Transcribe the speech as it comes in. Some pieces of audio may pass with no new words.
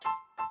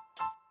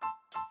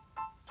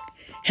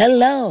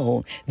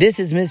Hello, this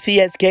is Miss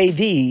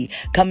PSKV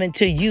coming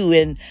to you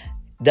in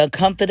the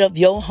comfort of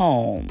your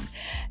home.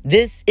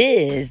 This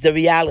is the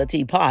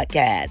Reality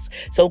Podcast.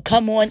 So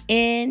come on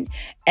in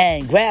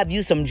and grab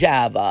you some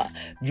Java,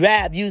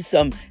 grab you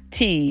some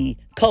tea,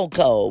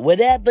 cocoa,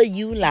 whatever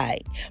you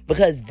like,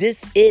 because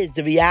this is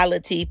the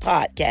Reality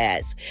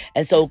Podcast.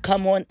 And so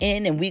come on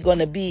in, and we're going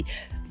to be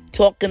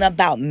talking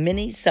about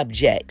many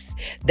subjects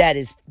that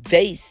is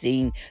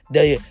facing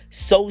the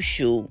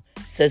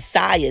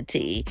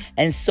society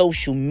and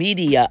social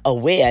media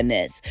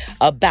awareness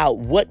about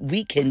what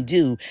we can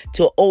do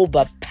to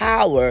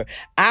overpower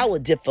our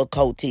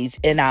difficulties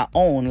in our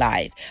own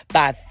life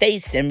by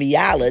facing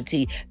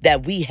reality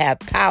that we have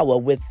power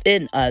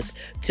within us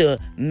to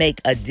make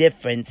a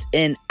difference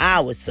in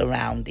our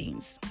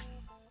surroundings.